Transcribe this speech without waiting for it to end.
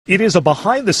It is a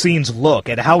behind-the-scenes look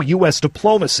at how U.S.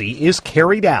 diplomacy is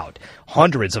carried out.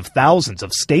 Hundreds of thousands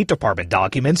of State Department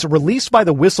documents released by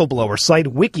the whistleblower site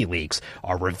WikiLeaks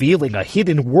are revealing a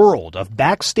hidden world of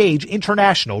backstage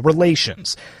international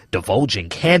relations, divulging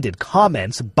candid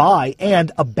comments by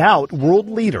and about world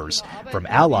leaders, from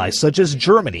allies such as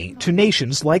Germany to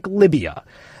nations like Libya.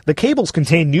 The cables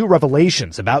contain new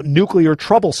revelations about nuclear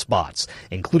trouble spots,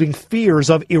 including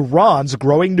fears of Iran's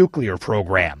growing nuclear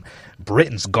program.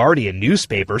 Britain's Guardian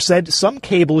newspaper said some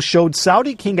cables showed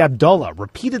Saudi King Abdullah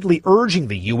repeatedly urging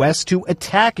the U.S. to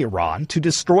attack Iran to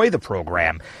destroy the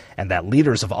program, and that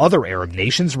leaders of other Arab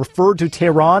nations referred to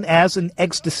Tehran as an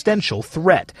existential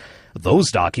threat.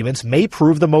 Those documents may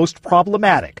prove the most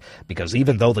problematic, because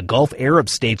even though the Gulf Arab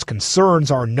states' concerns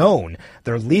are known,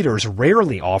 their leaders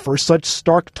rarely offer such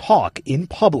stark talk in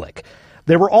public.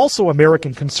 There were also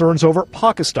American concerns over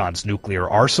Pakistan's nuclear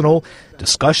arsenal,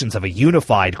 discussions of a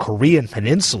unified Korean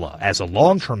peninsula as a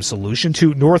long-term solution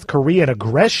to North Korean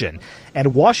aggression,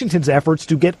 and Washington's efforts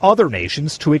to get other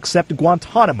nations to accept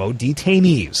Guantanamo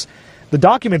detainees. The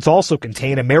documents also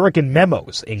contain American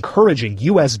memos encouraging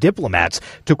U.S. diplomats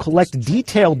to collect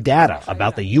detailed data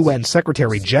about the UN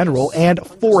Secretary General and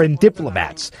foreign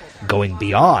diplomats, going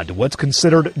beyond what's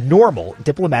considered normal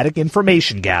diplomatic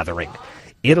information gathering.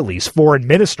 Italy's foreign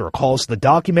minister calls the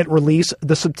document release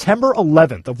the September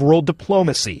 11th of world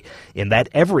diplomacy, in that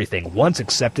everything once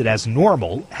accepted as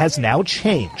normal has now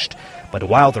changed. But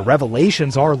while the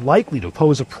revelations are likely to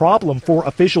pose a problem for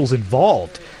officials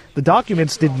involved, the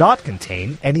documents did not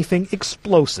contain anything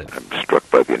explosive. I'm struck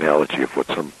by the analogy of what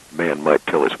some man might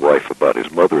tell his wife about his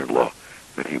mother-in-law,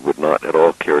 that he would not at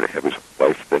all care to have his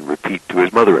wife then repeat to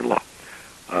his mother-in-law,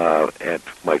 and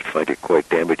might find it quite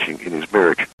damaging in his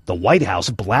marriage. The White House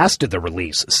blasted the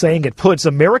release, saying it puts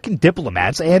American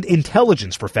diplomats and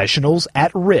intelligence professionals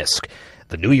at risk.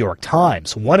 The New York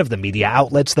Times, one of the media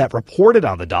outlets that reported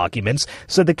on the documents,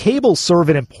 said the cables serve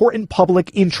an important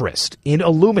public interest in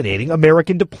illuminating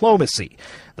American diplomacy.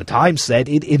 The Times said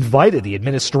it invited the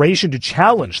administration to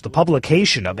challenge the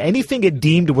publication of anything it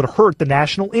deemed would hurt the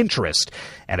national interest,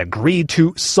 and agreed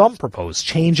to some proposed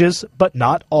changes, but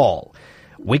not all.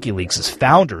 WikiLeaks'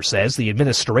 founder says the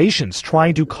administration's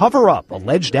trying to cover up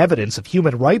alleged evidence of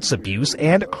human rights abuse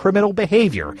and criminal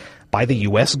behavior by the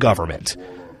U.S. government.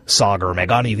 Sagar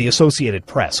Meghani, The Associated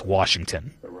Press,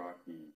 Washington.